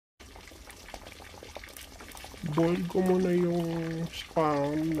boil ko muna yung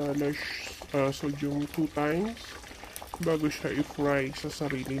spam na sodium 2 times bago siya i-fry sa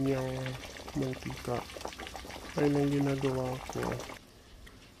sarili niyang mantika. Ayun ang ginagawa ko.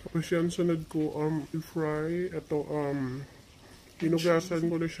 Tapos yan, sunod ko i-fry. Ito, hinugasan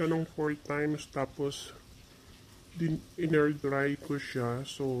ko na siya ng 4 times tapos in-air dry ko siya.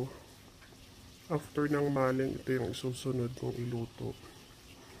 So, after ng maling, ito yung isusunod kong iluto.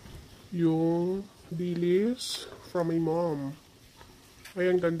 Yung dilis from my mom.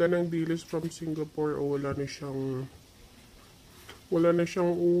 Ay, ang ganda ng dilis from Singapore. O, wala na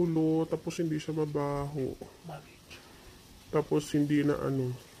siyang ulo, tapos hindi siya mabaho. Tapos hindi na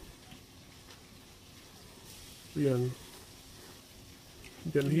yan.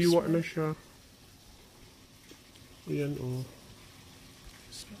 Yan, hiwa na siya. Ayan, oh.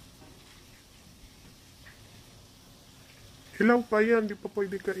 Hilaw pa yan, di pa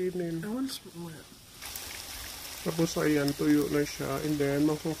pwede kainin. Tapos ayan, tuyo na siya. And then,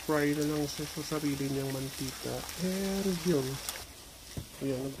 mag-fry na lang siya sa sarili niyang mantika. And yun.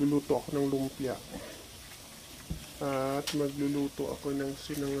 Ayan, nagluluto ako ng lumpia. At magluluto ako ng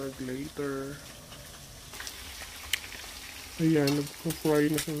sinangag later. Ayan,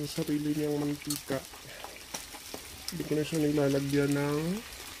 nag-fry na siya sa sarili niyang mantika. Hindi ko na siya nilalagyan ng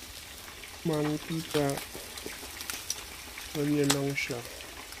mantika. Ganyan lang siya.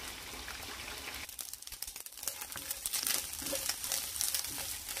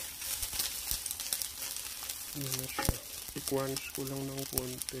 Yan na siya. I-crunch ko lang ng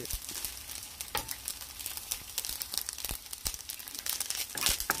konti.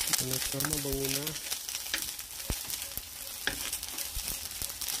 Yan na siya. Mabango na.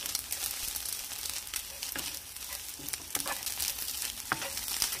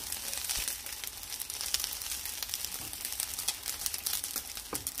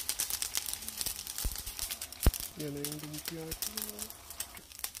 Yan na yung lumpia.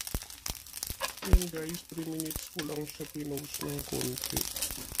 Yan guys, 3 minutes ko lang siya pinost ng konti.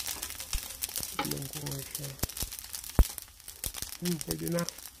 Tignan ko nga siya. Pwede na.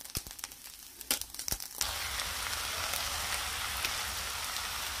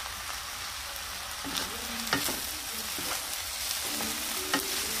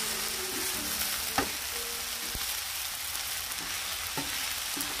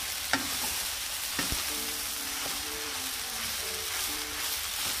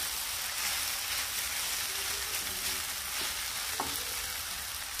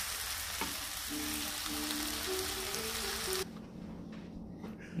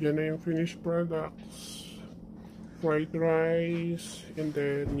 Yan na yung finished products. Fried rice, and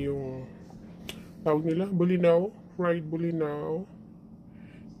then yung tawag nila, bulinaw, fried bulinaw,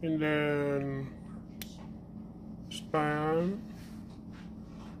 and then spam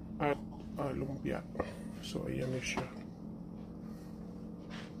at lumpia. So ayan na siya.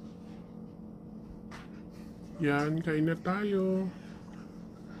 Yan, kain na tayo.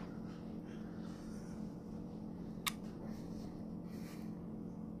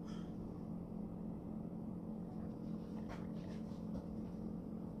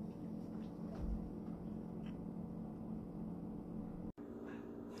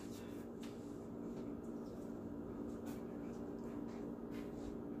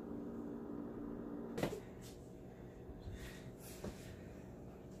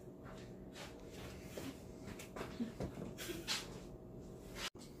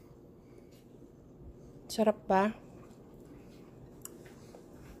 Sarap ba?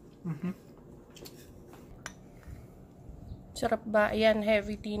 Sarap ba? Ayan,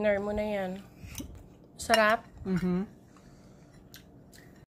 heavy dinner mo na yan. Sarap?